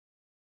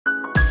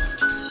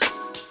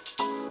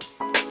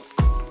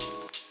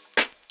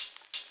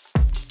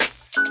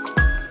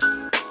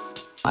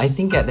I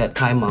think at that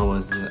time I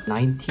was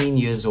 19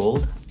 years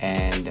old,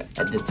 and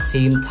at the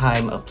same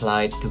time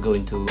applied to go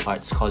into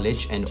arts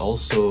college, and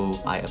also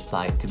I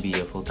applied to be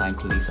a full-time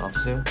police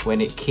officer.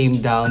 When it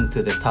came down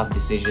to the tough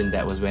decision,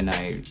 that was when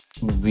I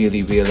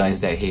really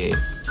realized that, hey,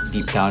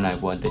 deep down I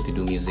wanted to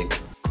do music.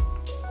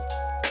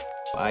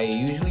 I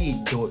usually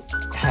don't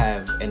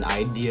have an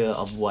idea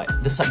of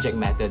what the subject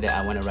matter that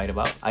I want to write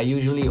about. I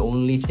usually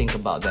only think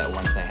about that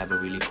once I have a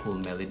really cool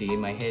melody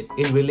in my head.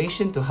 In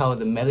relation to how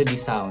the melody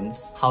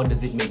sounds, how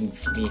does it make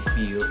me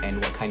feel, and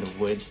what kind of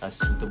words are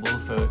suitable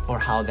for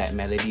how that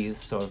melody is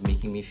sort of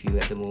making me feel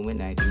at the moment.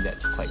 I think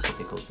that's quite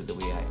critical to the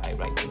way I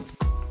write things.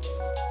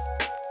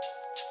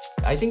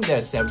 I think there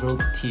are several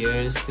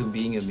tiers to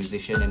being a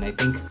musician, and I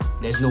think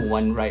there's no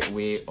one right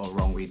way or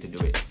wrong way to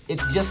do it.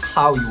 It's just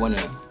how you want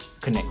to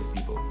connect with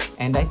people.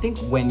 And I think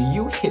when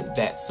you hit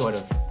that sort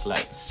of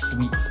like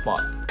sweet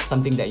spot,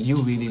 something that you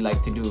really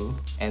like to do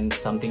and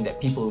something that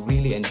people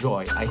really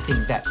enjoy, I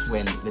think that's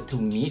when the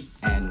two meet,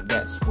 and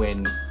that's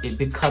when it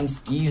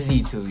becomes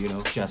easy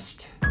to,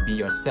 just be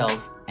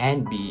yourself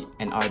and be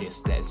an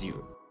artist that's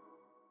you.